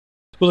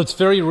Well, it's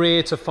very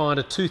rare to find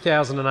a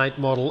 2008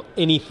 model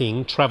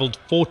anything travelled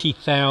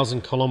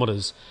 40,000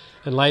 kilometres.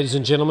 And ladies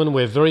and gentlemen,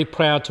 we're very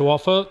proud to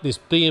offer this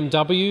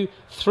BMW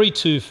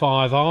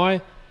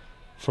 325i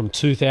from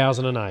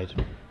 2008.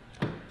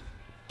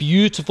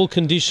 Beautiful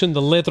condition.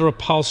 The leather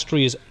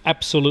upholstery is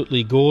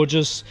absolutely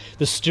gorgeous.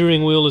 The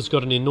steering wheel has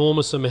got an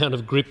enormous amount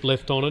of grip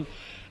left on it.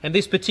 And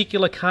this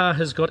particular car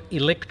has got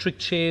electric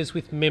chairs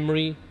with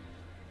memory,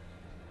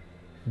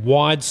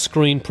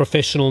 widescreen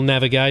professional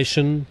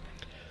navigation,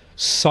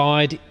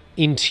 side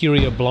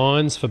interior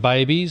blinds for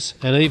babies,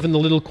 and even the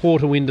little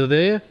quarter window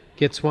there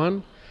gets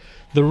one.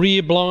 The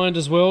rear blind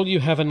as well,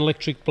 you have an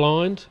electric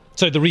blind.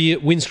 So the rear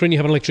windscreen, you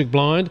have an electric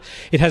blind.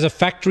 It has a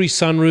factory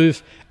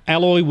sunroof,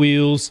 alloy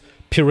wheels,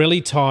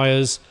 Pirelli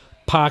tyres,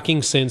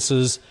 parking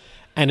sensors,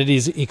 and it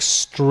is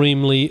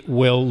extremely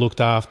well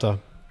looked after.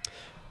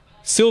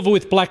 Silver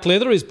with black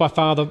leather is by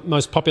far the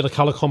most popular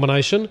colour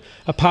combination.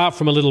 Apart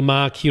from a little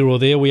mark here or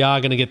there, we are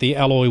going to get the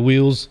alloy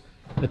wheels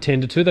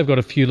attended to. They've got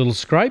a few little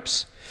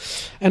scrapes.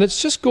 And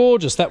it's just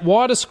gorgeous. That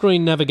wider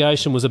screen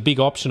navigation was a big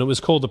option. It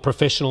was called the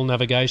professional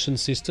navigation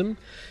system.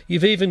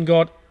 You've even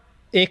got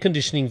air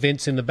conditioning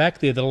vents in the back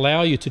there that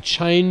allow you to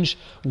change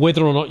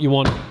whether or not you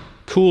want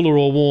cooler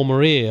or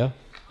warmer air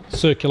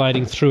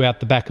circulating throughout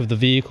the back of the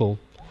vehicle.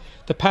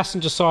 The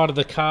passenger side of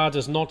the car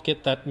does not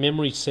get that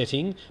memory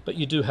setting, but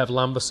you do have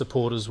lumbar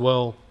support as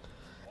well.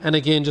 And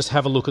again, just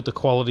have a look at the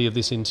quality of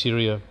this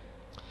interior.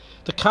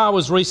 The car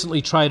was recently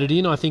traded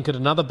in, I think, at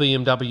another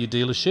BMW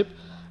dealership.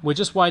 We're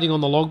just waiting on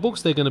the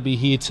logbooks. They're going to be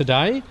here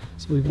today.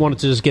 So we wanted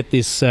to just get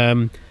this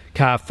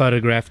car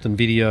photographed and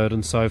videoed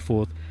and so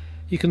forth.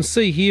 You can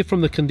see here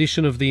from the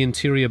condition of the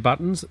interior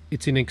buttons,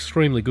 it's in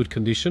extremely good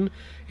condition.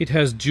 It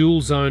has dual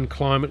zone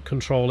climate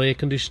control air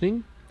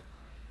conditioning,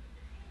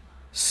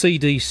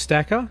 CD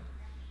stacker,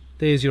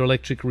 there's your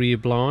electric rear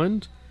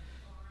blind,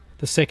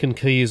 the second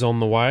key is on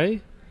the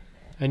way,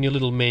 and your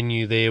little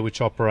menu there which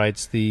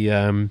operates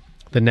the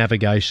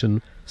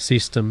navigation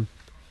system.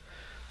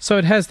 So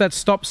it has that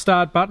stop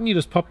start button. You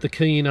just pop the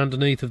key in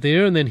underneath of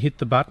there and then hit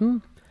the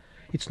button.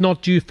 It's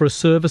not due for a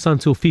service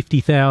until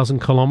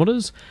 50,000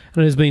 kilometres,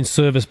 and it has been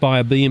serviced by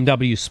a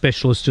BMW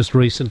specialist just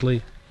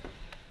recently.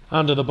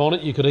 Under the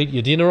bonnet you could eat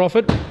your dinner off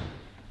it,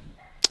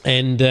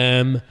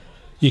 and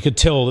you could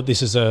tell that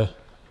this is a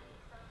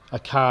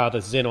car. The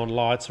xenon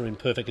lights are in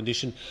perfect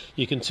condition.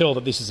 You can tell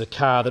that this is a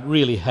car that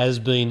really has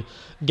been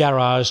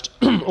garaged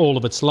all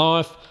of its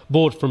life,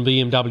 bought from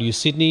BMW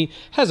Sydney,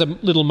 has a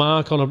little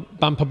mark on a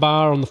bumper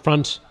bar on the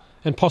front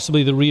and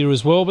possibly the rear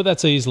as well, but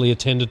that's easily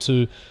attended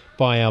to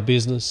by our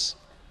business.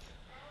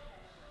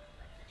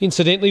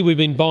 Incidentally, we've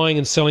been buying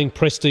and selling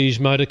prestige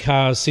motor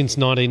cars since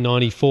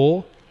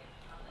 1994.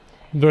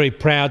 I'm very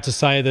proud to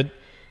say that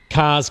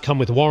cars come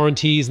with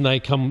warranties and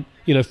they come,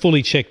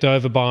 fully checked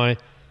over by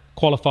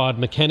qualified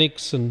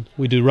mechanics, and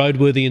we do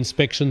roadworthy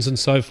inspections and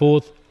so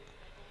forth.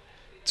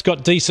 It's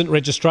got decent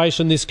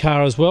registration, this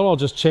car as well. I'll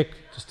just check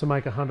just to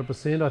make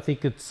 100%. I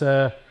think it's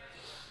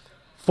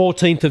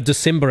 14th of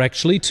December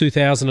actually,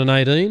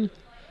 2018.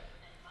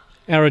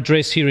 Our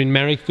address here in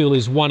Marrickville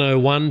is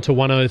 101 to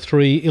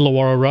 103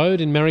 Illawarra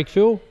Road in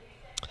Marrickville.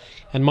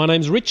 And my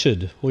name's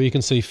Richard, or you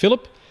can see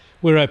Philip.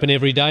 We're open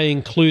every day,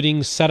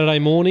 including Saturday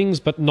mornings,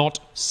 but not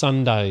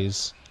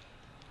Sundays.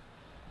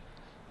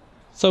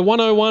 So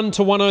 101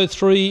 to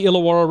 103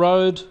 Illawarra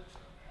Road.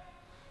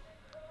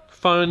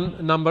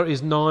 Phone number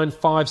is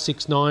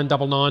 9569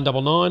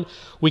 9999.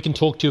 We can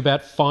talk to you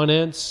about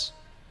finance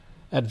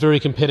at very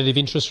competitive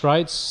interest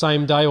rates,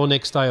 same day or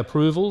next day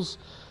approvals.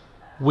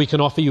 We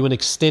can offer you an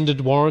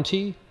extended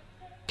warranty,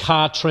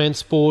 car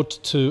transport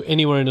to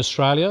anywhere in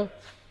Australia,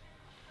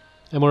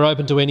 and we're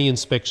open to any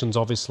inspections,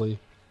 obviously.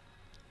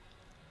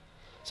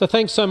 So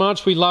thanks so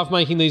much. We love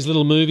making these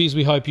little movies.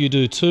 We hope you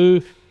do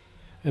too.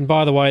 And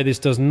by the way, this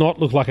does not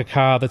look like a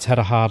car that's had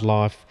a hard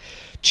life.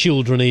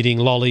 Children eating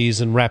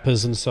lollies and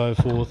wrappers and so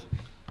forth.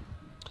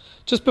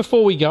 Just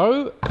before we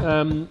go,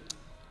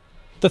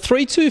 the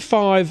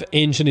 325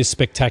 engine is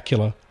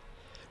spectacular.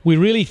 We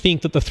really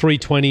think that the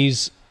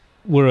 320s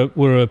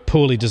were a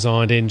poorly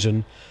designed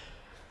engine.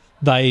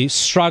 They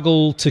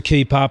struggle to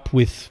keep up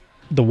with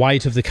the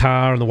weight of the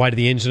car and the weight of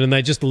the engine, and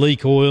they just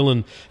leak oil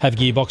and have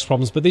gearbox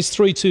problems. But this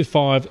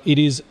 325, it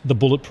is the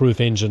bulletproof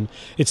engine.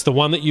 It's the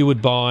one that you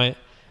would buy,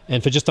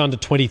 and for just under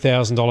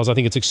 $20,000, I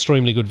think it's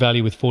extremely good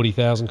value with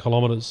 40,000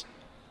 kilometres.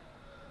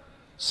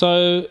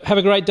 So have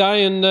a great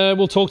day, and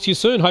we'll talk to you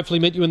soon. Hopefully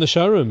meet you in the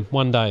showroom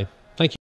one day. Thank you.